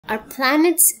Our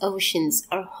planet's oceans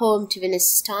are home to an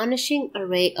astonishing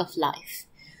array of life,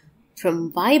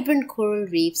 from vibrant coral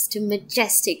reefs to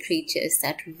majestic creatures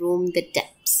that roam the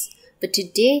depths. But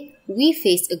today, we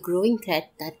face a growing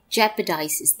threat that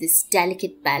jeopardizes this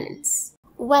delicate balance.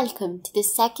 Welcome to the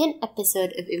second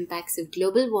episode of Impacts of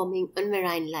Global Warming on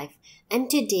Marine Life, and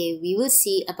today we will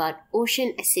see about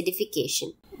ocean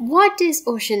acidification. What is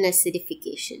ocean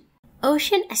acidification?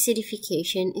 Ocean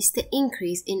acidification is the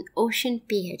increase in ocean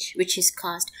pH which is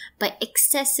caused by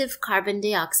excessive carbon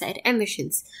dioxide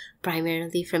emissions,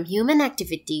 primarily from human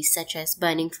activities such as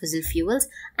burning fossil fuels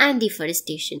and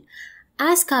deforestation.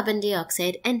 As carbon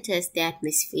dioxide enters the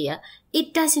atmosphere,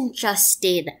 it doesn't just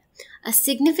stay there. A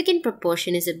significant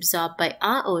proportion is absorbed by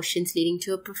our oceans, leading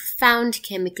to a profound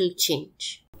chemical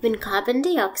change. When carbon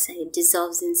dioxide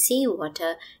dissolves in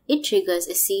seawater, it triggers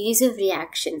a series of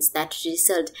reactions that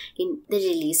result in the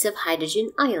release of hydrogen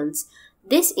ions.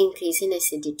 This increase in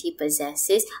acidity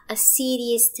possesses a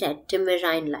serious threat to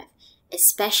marine life,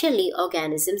 especially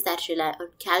organisms that rely on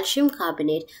calcium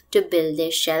carbonate to build their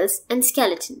shells and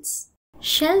skeletons.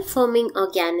 Shell-forming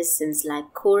organisms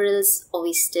like corals,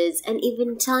 oysters, and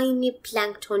even tiny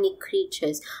planktonic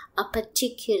creatures are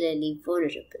particularly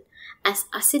vulnerable. As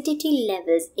acidity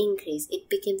levels increase, it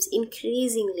becomes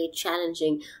increasingly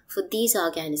challenging for these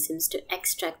organisms to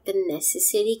extract the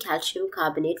necessary calcium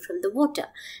carbonate from the water.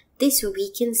 This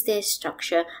weakens their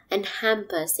structure and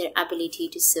hampers their ability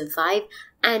to survive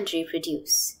and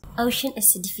reproduce. Ocean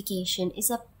acidification is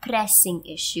a pressing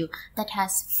issue that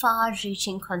has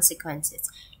far-reaching consequences.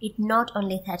 It not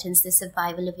only threatens the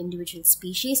survival of individual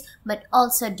species, but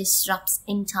also disrupts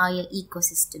entire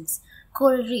ecosystems.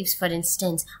 Coral reefs, for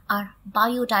instance, are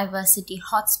biodiversity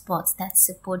hotspots that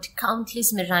support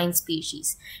countless marine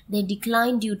species. Their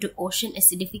decline due to ocean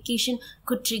acidification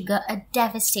could trigger a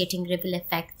devastating ripple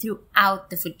effect throughout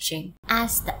the food chain.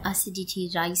 As the acidity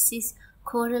rises,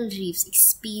 coral reefs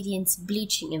experience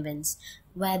bleaching events,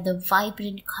 where the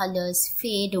vibrant colors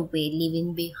fade away,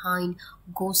 leaving behind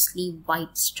ghostly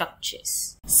white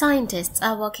structures. Scientists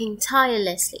are working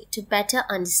tirelessly to better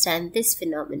understand this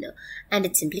phenomenon and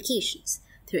its implications.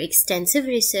 Through extensive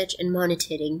research and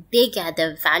monitoring, they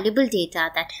gather valuable data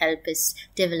that help us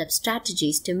develop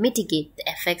strategies to mitigate the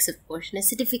effects of ocean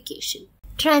acidification.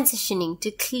 Transitioning to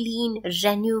clean,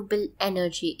 renewable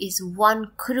energy is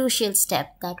one crucial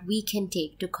step that we can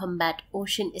take to combat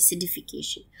ocean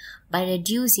acidification. By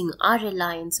reducing our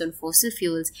reliance on fossil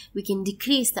fuels, we can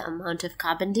decrease the amount of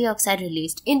carbon dioxide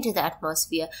released into the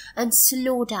atmosphere and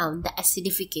slow down the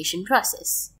acidification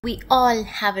process. We all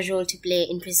have a role to play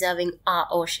in preserving our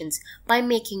oceans by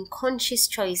making conscious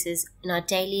choices in our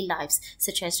daily lives,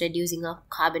 such as reducing our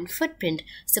carbon footprint,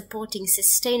 supporting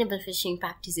sustainable fishing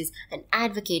practices, and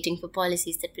advocating for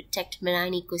policies that protect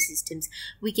marine ecosystems.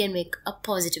 We can make a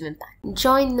positive impact.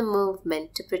 Join the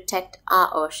movement to protect our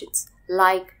oceans.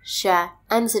 Like, share,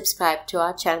 and subscribe to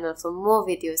our channel for more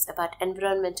videos about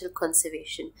environmental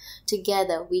conservation.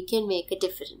 Together, we can make a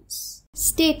difference.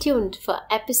 Stay tuned for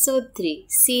episode 3,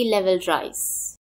 Sea Level Rise.